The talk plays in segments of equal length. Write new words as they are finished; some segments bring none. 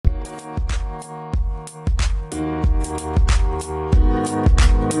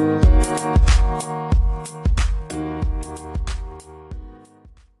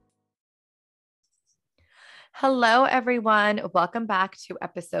Hello, everyone. Welcome back to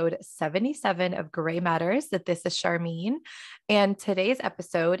episode 77 of Gray Matters. This is Charmene, and today's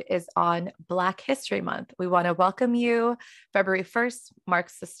episode is on Black History Month. We want to welcome you. February 1st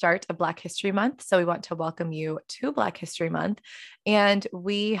marks the start of Black History Month, so we want to welcome you to Black History Month. And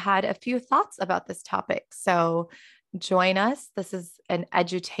we had a few thoughts about this topic. So join us. This is an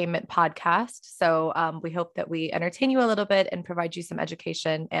edutainment podcast. So we hope that we entertain you a little bit and provide you some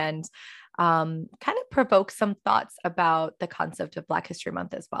education and kind of provoke some thoughts about the concept of Black History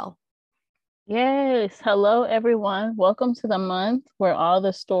Month as well. Yes. Hello, everyone. Welcome to the month where all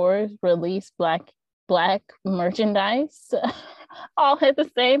the stores release Black merchandise all at the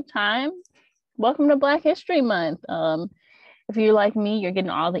same time. Welcome to Black History Month. If you're like me, you're getting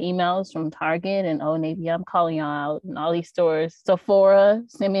all the emails from Target and Old Navy. I'm calling y'all out and all these stores. Sephora,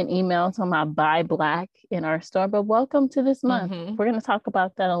 send me an email to my Buy Black in our store. But welcome to this month. We're going to talk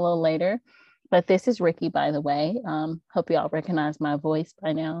about that a little later. But this is Ricky, by the way. Hope y'all recognize my voice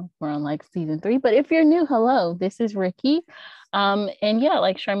by now. We're on like season 3. But if you're new, hello, this is Ricky. And yeah,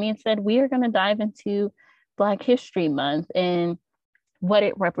 like Charmene said, we are going to dive into Black History Month and what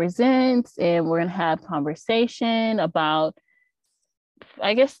it represents. And we're going to have conversation about,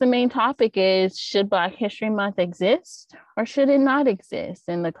 I guess the main topic is, should Black History Month exist or should it not exist?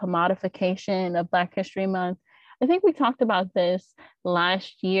 And the commodification of Black History Month. I think we talked about this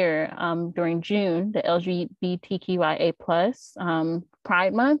last year during June, the LGBTQIA plus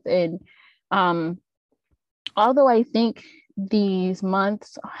Pride Month. And although I think these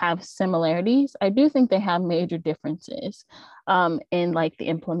months have similarities, I do think they have major differences in like the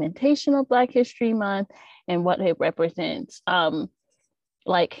implementation of Black History Month and what it represents.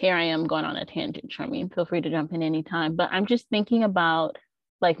 Like here I am going on a tangent, Charmene, feel free to jump in anytime, but I'm just thinking about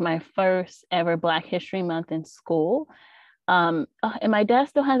like my first ever Black History Month in school. And my dad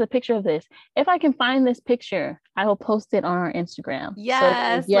still has a picture of this. If I can find this picture, I will post it on our Instagram.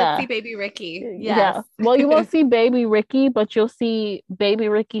 Yes, so, yeah. Let's see baby Ricky. Yes. Yeah. Well, you won't see baby Ricky, but you'll see baby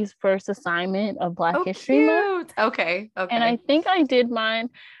Ricky's first assignment of Black History Month. Okay. And I think I did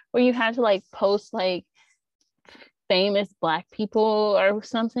mine where you had to like post like famous Black people or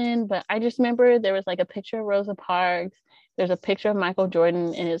something, but I just remember there was like a picture of Rosa Parks, there's a picture of Michael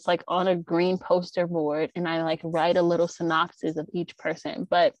Jordan, and it's like on a green poster board, and I like write a little synopsis of each person.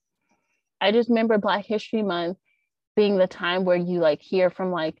 But I just remember Black History Month being the time where you like hear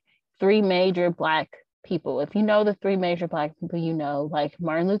from like 3 major Black people. If you know the 3 major Black people, you know, like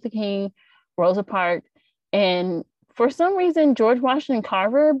Martin Luther King, Rosa Parks, and for some reason George Washington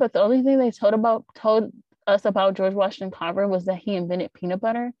Carver. But the only thing they told us about George Washington Carver was that he invented peanut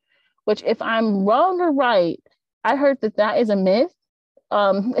butter, which, if I'm wrong or right, I heard that is a myth,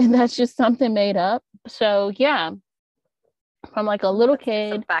 and that's just something made up. So yeah, from like a little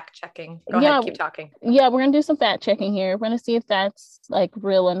kid. Some fact checking. Go ahead, keep talking. Yeah, we're gonna do some fact checking here. We're gonna see if that's like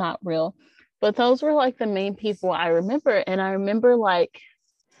real or not real. But those were like the main people I remember, and I remember like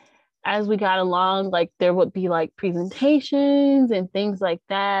as we got along, like there would be like presentations and things like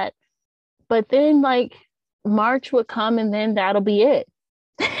that. But then like March would come and then that'll be it.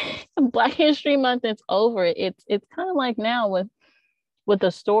 Black History Month is over. It's kind of like now with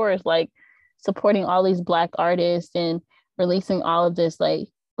the stores like supporting all these Black artists and releasing all of this like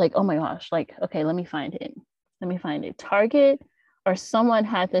oh my gosh, like okay, let me find it. Target or someone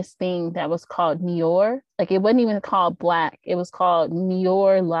had this thing that was called Nior. Like it wasn't even called Black, it was called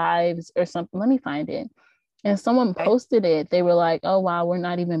Nior Lives or something. Let me find it. And someone posted it. They were like, oh wow, we're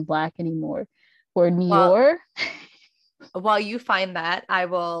not even Black anymore, we're Nior. While you find that, I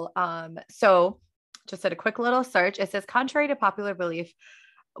will, so just did a quick little search. It says, contrary to popular belief,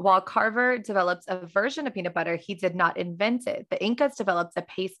 while Carver develops a version of peanut butter, he did not invent it. The Incas developed a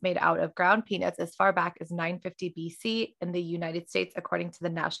paste made out of ground peanuts as far back as 950 BC in the United States, according to the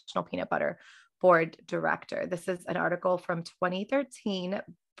National Peanut Butter Board director. This is an article from 2013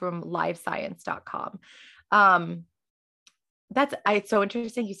 from livescience.com. It's so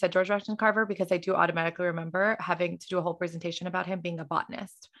interesting you said George Washington Carver, because I do automatically remember having to do a whole presentation about him being a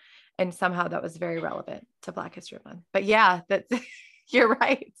botanist, and somehow that was very relevant to Black History Month. But yeah, that's you're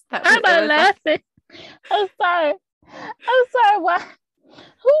right. I'm not laughing. I'm sorry. What?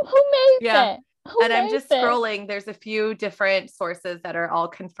 Who made that? I'm just scrolling. There's a few different sources that are all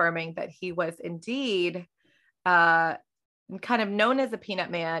confirming that he was indeed kind of known as a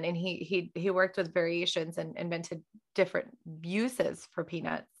peanut man, and he worked with variations and invented different uses for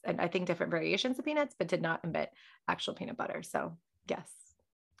peanuts, and I think different variations of peanuts, but did not invent actual peanut butter. So yes,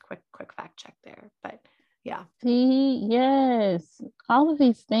 quick fact check there. But yeah, see, yes, all of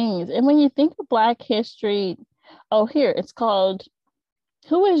these things. And when you think of Black history, oh, here it's called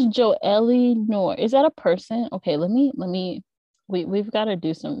Who is Joelle Noor? Is that a person? Okay, we've got to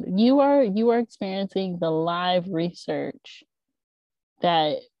do some. You are experiencing the live research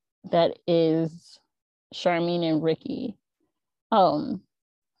that is Charmine and Ricky. Um,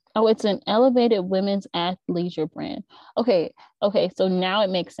 oh, it's an elevated women's athleisure brand. Okay, so now it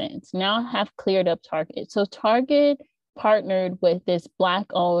makes sense. Now I have cleared up Target. So Target partnered with this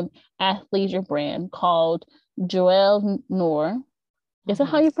Black-owned athleisure brand called Joelle Noor. Is that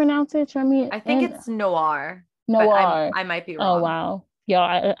how you pronounce it, Charmine? I think it's Noir, but Noir. I might be Oh wrong. wow.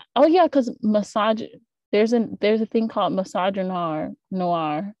 Yeah. Oh yeah, because massage. There's a thing called misogynoir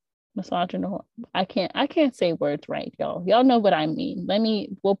noir. Misogynoir. I can't say words right, y'all. Y'all know what I mean.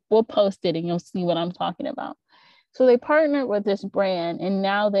 We'll post it and you'll see what I'm talking about. So they partnered with this brand and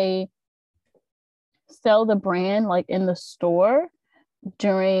now they sell the brand like in the store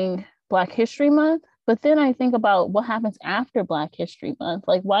during Black History Month. But then I think about what happens after Black History Month.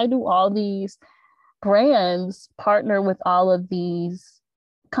 Like, why do all these brands partner with all of these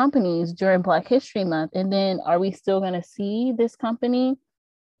companies during Black History Month? And then are we still going to see this company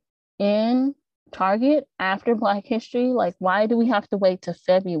in Target after Black History? Like, why do we have to wait to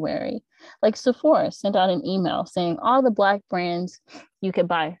February? Like Sephora sent out an email saying all the Black brands you could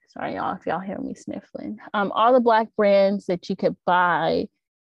buy. Sorry, y'all, if y'all hear me sniffling. All the Black brands that you could buy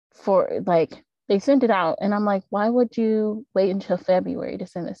for like they sent it out and I'm like, why would you wait until February to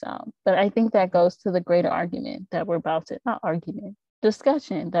send this out? But I think that goes to the greater argument that we're about to not argument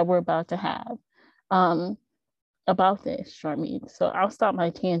discussion that we're about to have about this, Charmine. So I'll stop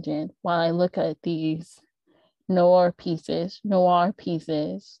my tangent while I look at these noir pieces.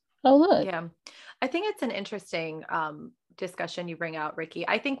 Oh look. Yeah. I think it's an interesting discussion you bring out, Ricky.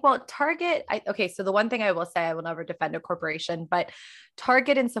 I think, well, Target, okay, so the one thing I will say, I will never defend a corporation, but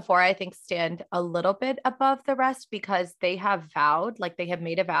Target and Sephora, I think, stand a little bit above the rest because they have vowed, like they have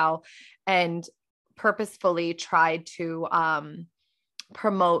made a vow and purposefully tried to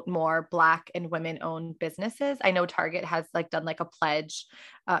promote more Black and women owned businesses. I know Target has like done like a pledge,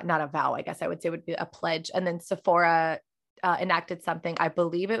 not a vow, I guess I would say would be a pledge. And then Sephora enacted something, I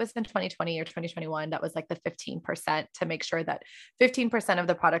believe it was in 2020 or 2021, that was like the 15% to make sure that 15% of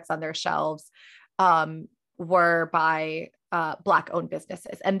the products on their shelves were by Black owned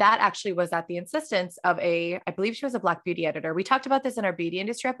businesses. And that actually was at the insistence of I believe she was a Black beauty editor. We talked about this in our beauty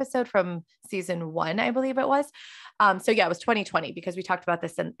industry episode from season 1, I believe it was. So yeah, it was 2020 because we talked about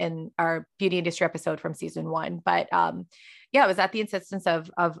this in our beauty industry episode from season 1. But yeah, it was at the insistence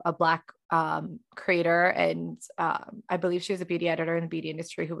of a Black creator. And I believe she was a beauty editor in the beauty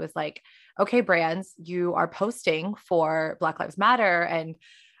industry who was like, okay, brands, you are posting for Black Lives Matter. And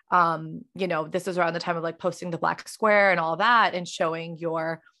this was around the time of like posting the Black Square and all that and showing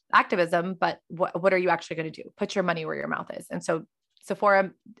your activism. But what are you actually going to do? Put your money where your mouth is. And so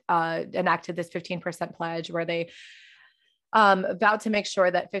Sephora enacted this 15% pledge where they vowed to make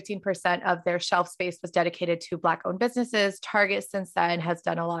sure that 15% of their shelf space was dedicated to Black owned businesses. Target since then has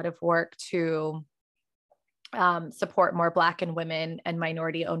done a lot of work to support more Black and women and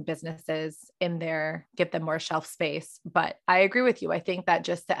minority owned businesses give them more shelf space. But I agree with you. I think that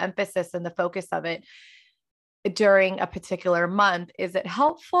just the emphasis and the focus of it during a particular month, is it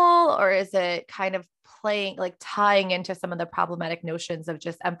helpful or is it kind of tying into some of the problematic notions of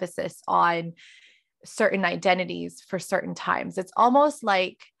just emphasis on certain identities for certain times? It's almost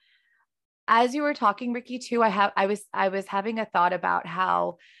like, as you were talking, Ricky, too, I was having a thought about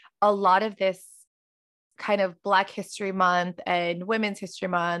how a lot of this kind of Black History Month and Women's History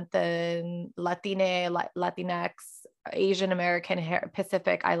Month and Latinx, Asian American,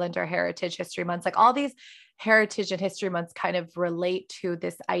 Pacific Islander Heritage History Months, like all these heritage and history months kind of relate to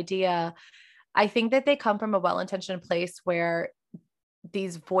this idea. I think that they come from a well-intentioned place where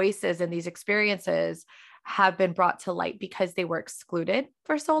these voices and these experiences have been brought to light because they were excluded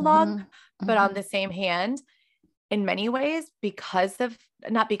for so long. Mm-hmm. But on the same hand, in many ways,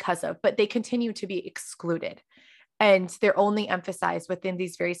 but they continue to be excluded. And they're only emphasized within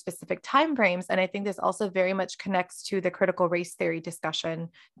these very specific timeframes. And I think this also very much connects to the critical race theory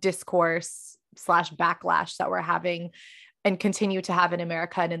discourse / backlash that we're having and continue to have in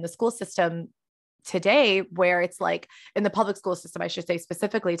America and in the school system today, where it's like in the public school system, I should say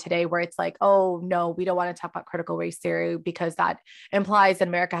specifically today, where it's like, oh no, we don't want to talk about critical race theory because that implies that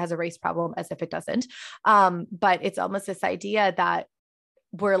America has a race problem, as if it doesn't. But it's almost this idea that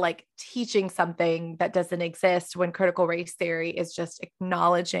we're like teaching something that doesn't exist, when critical race theory is just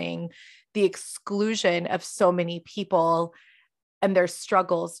acknowledging the exclusion of so many people and their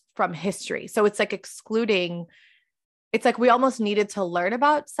struggles from history. So it's like excluding, it's like we almost needed to learn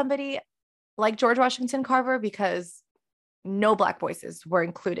about somebody like George Washington Carver because no Black voices were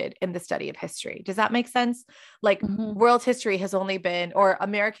included in the study of history. Does that make sense? Like Mm-hmm. world history has only been, or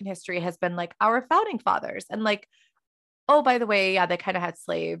American history has been like our founding fathers. And like, oh, by the way, yeah, they kind of had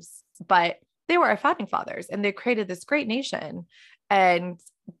slaves, but they were our founding fathers and they created this great nation. And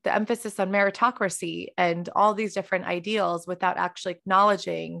the emphasis on meritocracy and all these different ideals without actually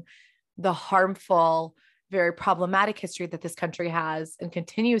acknowledging the harmful, very problematic history that this country has and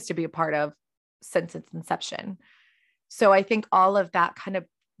continues to be a part of since its inception. So I think all of that kind of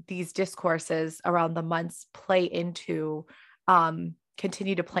these discourses around the months play into,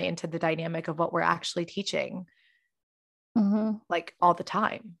 continue to play into the dynamic of what we're actually teaching, like all the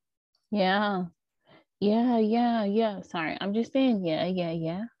time. Yeah. Yeah. Sorry, I'm just saying,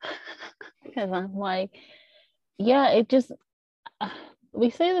 yeah. Because I'm like, yeah, it just, we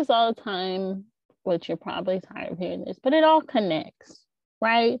say this all the time, which you're probably tired of hearing this, but it all connects,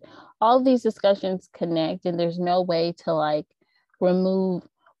 right? All of these discussions connect, and there's no way to like remove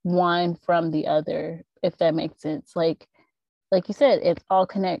one from the other, if that makes sense. Like you said, it all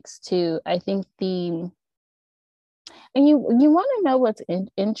connects to, I think and you want to know what's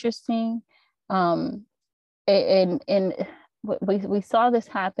interesting, and we saw this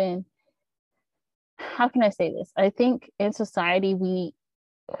happen. How can I say this? I think in society,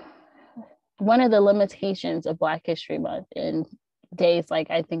 one of the limitations of Black History Month and days like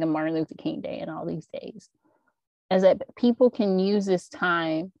I think of Martin Luther King Day and all these days is that people can use this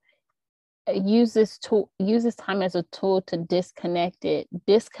time as a tool to disconnect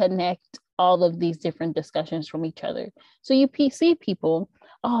all of these different discussions from each other. So you see people,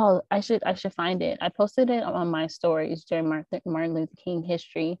 oh, I should find it. I posted it on my stories during Martin Luther King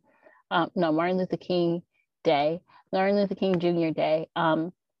history. Martin Luther King Day, Martin Luther King Jr. Day.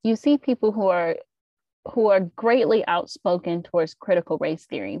 You see people who are greatly outspoken towards critical race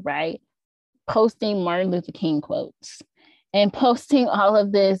theory, right? Posting Martin Luther King quotes and posting all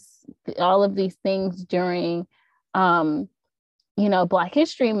of these things during, Black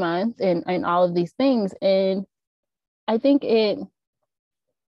History Month and all of these things. And I think it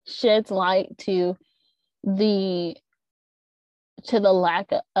sheds light to the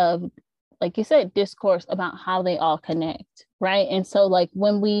lack of, like you said, discourse about how they all connect, right? And so like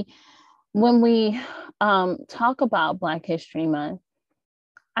when we talk about Black History Month,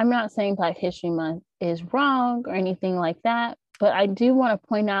 I'm not saying Black History Month is wrong or anything like that, but I do want to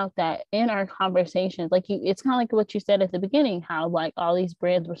point out that in our conversations, like it's kind of like what you said at the beginning, how like all these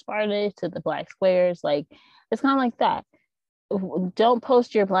brands were started to the Black squares, like it's kind of like that. Don't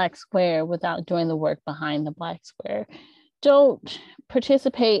post your Black square without doing the work behind the Black square. Don't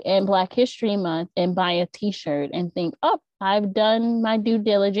participate in Black History Month and buy a t-shirt and think, oh, I've done my due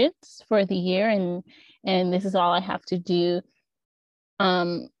diligence for the year and this is all I have to do.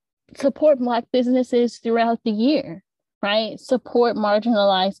 Support Black businesses throughout the year, right? Support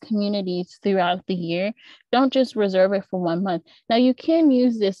marginalized communities throughout the year. Don't just reserve it for 1 month. Now you can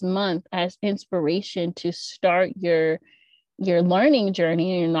use this month as inspiration to start your learning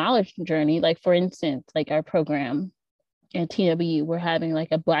journey and your knowledge journey. Like for instance, like our program at TW, we're having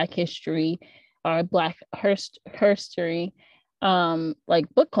like a Black history or Black herstory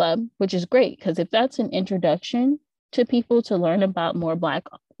like book club, which is great because if that's an introduction to people to learn about more Black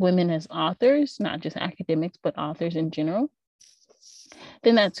women as authors, not just academics, but authors in general,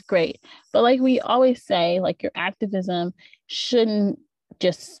 then that's great. But like we always say, like your activism shouldn't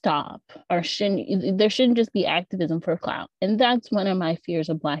just stop there shouldn't just be activism for clout. And that's one of my fears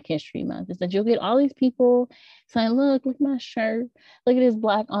of Black History Month is that you'll get all these people saying, look at my shirt, look at this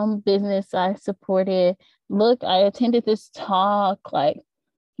Black owned business I supported, look, I attended this talk, like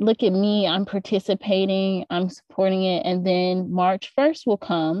look at me, I'm participating, I'm supporting it. And then March 1st will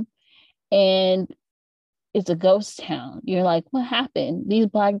come and it's a ghost town. You're like, what happened? These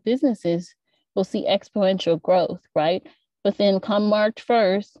Black businesses will see exponential growth, right? But then come March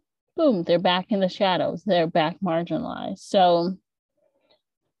 1st, boom, they're back in the shadows. They're back marginalized. So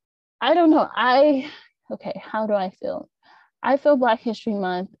I don't know. How do I feel? I feel Black History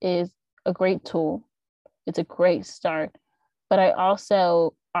Month is a great tool. It's a great start. But I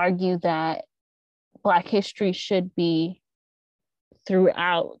also argue that Black history should be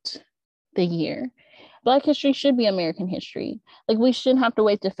throughout the year. Black history should be American history. Like we shouldn't have to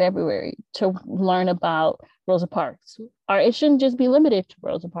wait to February to learn about Rosa Parks. Or it shouldn't just be limited to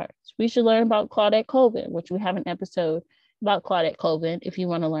Rosa Parks. We should learn about Claudette Colvin, which we have an episode about Claudette Colvin if you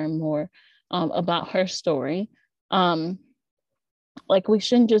want to learn more about her story. Like we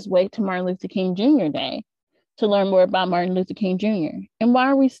shouldn't just wait to Martin Luther King Jr. Day to learn more about Martin Luther King Jr. And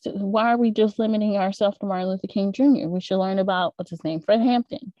why are we just limiting ourselves to Martin Luther King Jr.? We should learn about, what's his name, Fred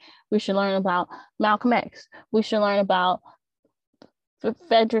Hampton. We should learn about Malcolm X. We should learn about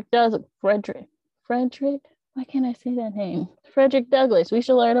Frederick. Why can't I say that name? Frederick Douglass. We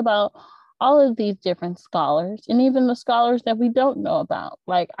should learn about all of these different scholars, and even the scholars that we don't know about.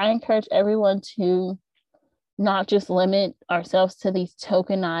 Like, I encourage everyone to not just limit ourselves to these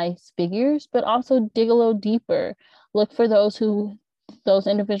tokenized figures, but also dig a little deeper. Look for those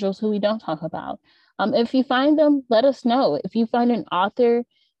individuals who we don't talk about. If you find them, let us know. If you find an author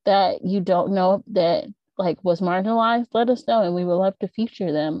that you don't know that like was marginalized, let us know, and we would love to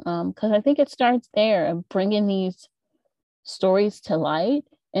feature them. Because I think it starts there, of bringing these stories to light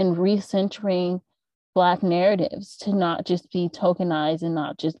and recentering Black narratives to not just be tokenized and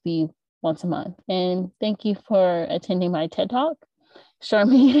not just be once a month. And thank you for attending my TED Talk,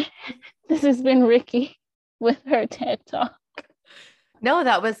 Charmaine. This has been Ricky with her TED Talk. No,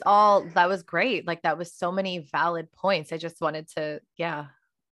 that was great. Like, that was so many valid points. I just wanted to, now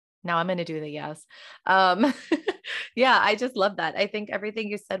I'm going to do the yes. Yeah, I just love that. I think everything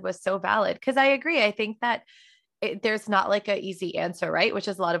you said was so valid, because I agree. I think that there's not like an easy answer, right? Which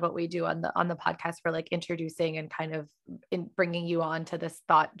is a lot of what we do on the podcast, for like introducing and kind of bringing you on to this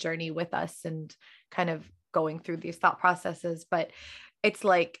thought journey with us and kind of going through these thought processes. But it's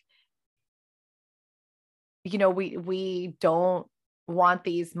like, we don't want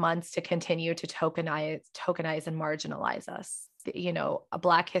these months to continue to tokenize and marginalize us. A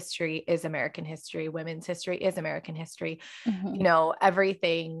Black history is American history. Women's history is American history. Mm-hmm.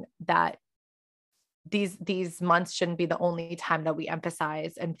 Everything that these months shouldn't be the only time that we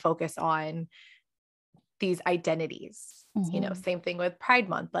emphasize and focus on these identities. Mm-hmm. Same thing with Pride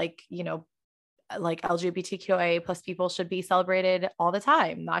Month, like LGBTQIA plus people should be celebrated all the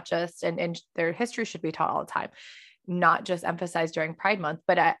time, not just, and their history should be taught all the time, not just emphasized during Pride Month.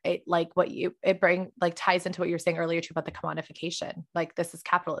 But it ties into what you were saying earlier too about the commodification. Like, this is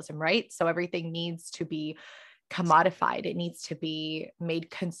capitalism, right? So everything needs to be commodified. It needs to be made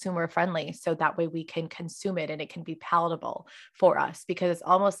consumer friendly, so that way we can consume it and it can be palatable for us. Because it's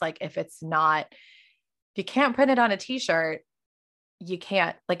almost like, if you can't print it on a t-shirt, you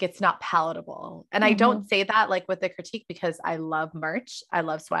can't, like, it's not palatable. And mm-hmm. I don't say that like with the critique, because I love merch. I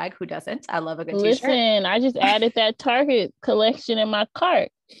love swag. Who doesn't? I love a good t-shirt. Listen, I just added that Target collection in my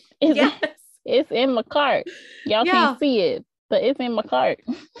cart. It's in my cart. Y'all can't see it, but it's in my cart.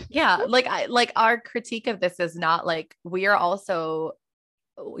 Yeah. Like our critique of this is not like, we are also,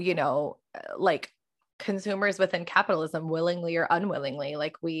 like consumers within capitalism, willingly or unwillingly.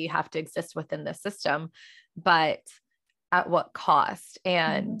 Like, we have to exist within the system, but at what cost?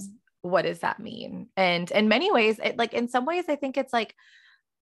 And what does that mean? And in many ways, in some ways, I think it's like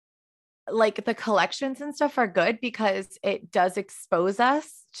the collections and stuff are good, because it does expose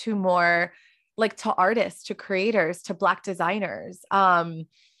us to more, like, to artists, to creators, to Black designers,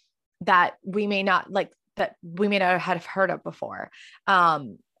 that we may not have heard of before.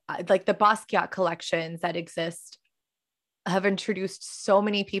 Like the Basquiat collections that exist have introduced so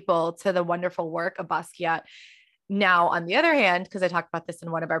many people to the wonderful work of Basquiat. Now, on the other hand, because I talked about this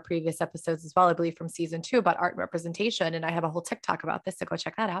in one of our previous episodes as well, I believe from season 2, about art and representation, and I have a whole TikTok about this, so go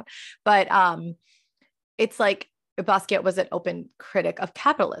check that out. But it's like, Basquiat was an open critic of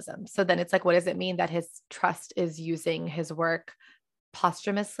capitalism. So then it's like, what does it mean that his trust is using his work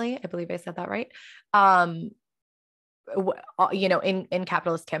posthumously? I believe I said that right. In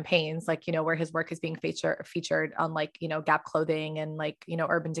capitalist campaigns, like, where his work is being featured on, like, Gap clothing, and like,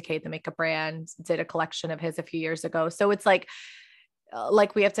 Urban Decay, the makeup brand, did a collection of his a few years ago. So it's like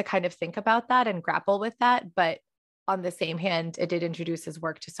we have to kind of think about that and grapple with that. But on the same hand, it did introduce his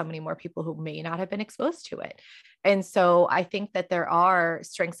work to so many more people who may not have been exposed to it. And so I think that there are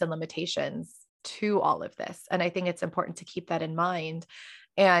strengths and limitations to all of this. And I think it's important to keep that in mind.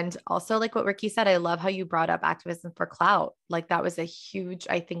 And also, like what Ricky said, I love how you brought up activism for clout. Like, that was a huge,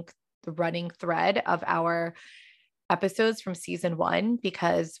 I think, the running thread of our episodes from season 1,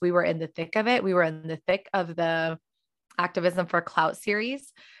 because we were in the thick of it. We were in the thick of the activism for clout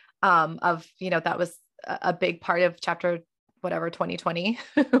series that was a big part of chapter 2020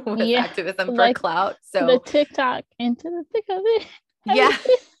 was activism for clout. So the TikTok into the thick of it.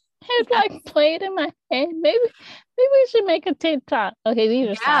 It's like played in my head. Maybe we should make a TikTok. Okay, these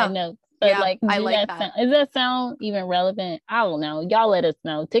are side notes. But I like that. Does that sound even relevant? I don't know. Y'all let us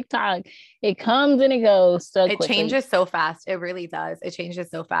know. TikTok, it comes and it goes so quickly. It changes so fast. It really does. It changes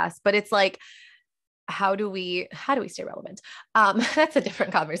so fast. But it's like, how do we stay relevant? That's a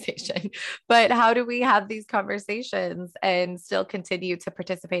different conversation, but how do we have these conversations and still continue to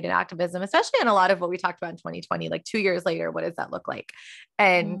participate in activism, especially in a lot of what we talked about in 2020, like 2 years later, what does that look like?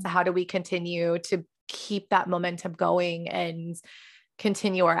 And how do we continue to keep that momentum going and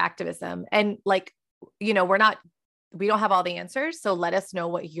continue our activism? And like, we don't have all the answers. So let us know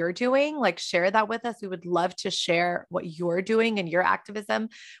what you're doing. Like, share that with us. We would love to share what you're doing and your activism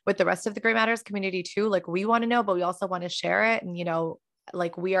with the rest of the Gray Matters community too. Like, we want to know, but we also want to share it. And,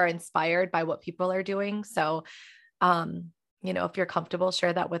 like, we are inspired by what people are doing. So, if you're comfortable,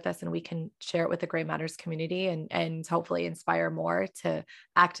 share that with us and we can share it with the Gray Matters community and hopefully inspire more to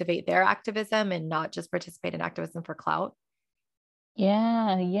activate their activism and not just participate in activism for clout.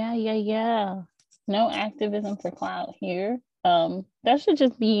 Yeah. No activism for clout here. That should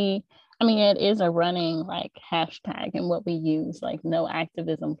just be, it is a running like hashtag and what we use, like no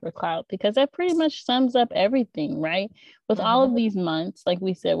activism for clout, because that pretty much sums up everything, right? With all of these months, like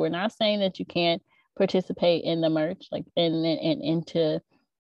we said, we're not saying that you can't participate in the merch, like and into,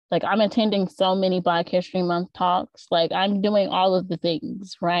 like, I'm attending so many Black History Month talks, like I'm doing all of the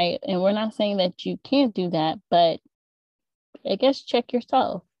things, right? And we're not saying that you can't do that, but I guess check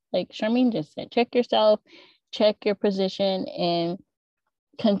yourself. Like Charmaine just said, check yourself, check your position, and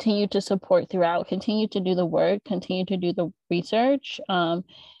continue to support throughout, continue to do the work, continue to do the research, and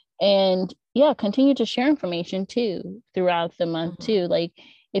continue to share information too throughout the month too. Like,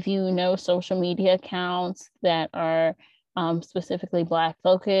 if you know social media accounts that are specifically Black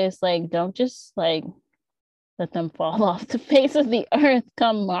focused, like don't just like let them fall off the face of the earth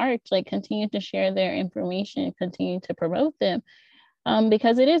come March. Like, continue to share their information, continue to promote them.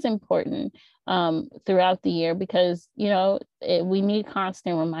 Because it is important throughout the year, because we need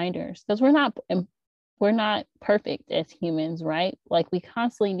constant reminders, because we're not perfect as humans, right? Like, we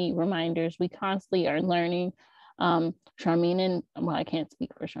constantly need reminders. We constantly are learning. Charmaine and, well, I can't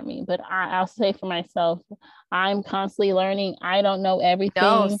speak for Charmaine, but I'll say for myself, I'm constantly learning. I don't know everything.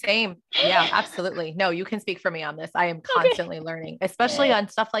 No, same. Yeah, absolutely. No, you can speak for me on this. I am constantly learning, especially on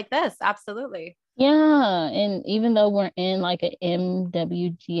stuff like this. Absolutely. Yeah. And even though we're in like an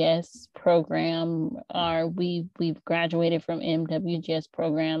MWGS program, or we've graduated from MWGS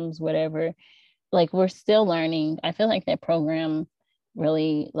programs, whatever, like we're still learning. I feel like that program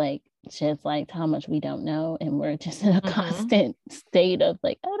really like sheds light to how much we don't know, and we're just in a constant state of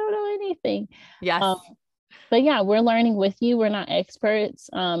like, I don't know anything. Yes. But yeah, we're learning with you. We're not experts.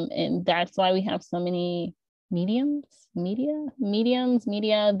 And that's why we have so many media,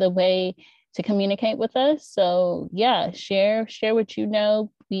 the way to communicate with us. So yeah, share what you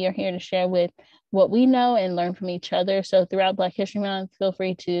know. We are here to share with what we know and learn from each other. So throughout Black History Month, feel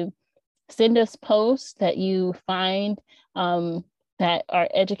free to send us posts that you find that are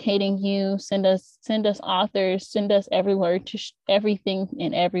educating you. Send us authors, send us everything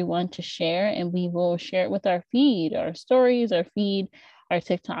and everyone to share, and we will share it with our feed, our stories, our feed, our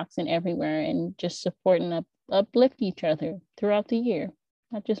TikToks, and everywhere, and just support and uplift each other throughout the year,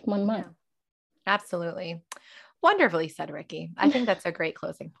 not just one month. Yeah. Absolutely. Wonderfully said, Ricky. I think that's a great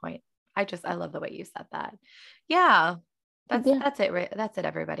closing point. I love the way you said that. Yeah. That's it. That's it,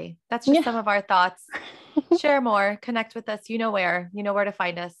 everybody. That's just some of our thoughts. Share more, connect with us. You know where to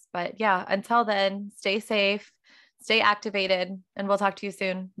find us. But yeah, until then, stay safe, stay activated, and we'll talk to you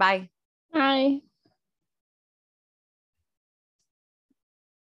soon. Bye. Bye.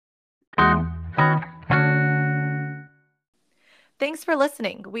 Thanks for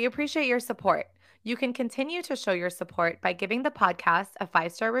listening. We appreciate your support. You can continue to show your support by giving the podcast a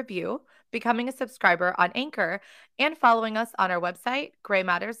 5-star review, becoming a subscriber on Anchor, and following us on our website,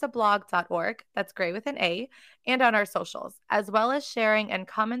 graymatterstheblog.org, that's gray with an A, and on our socials, as well as sharing and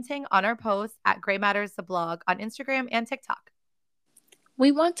commenting on our posts at Gray Matters the Blog on Instagram and TikTok.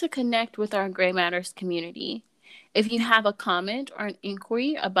 We want to connect with our Gray Matters community. If you have a comment or an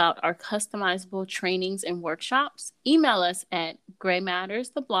inquiry about our customizable trainings and workshops, email us at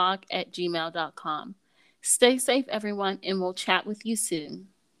graymatterstheblog@gmail.com. Stay safe, everyone, and we'll chat with you soon.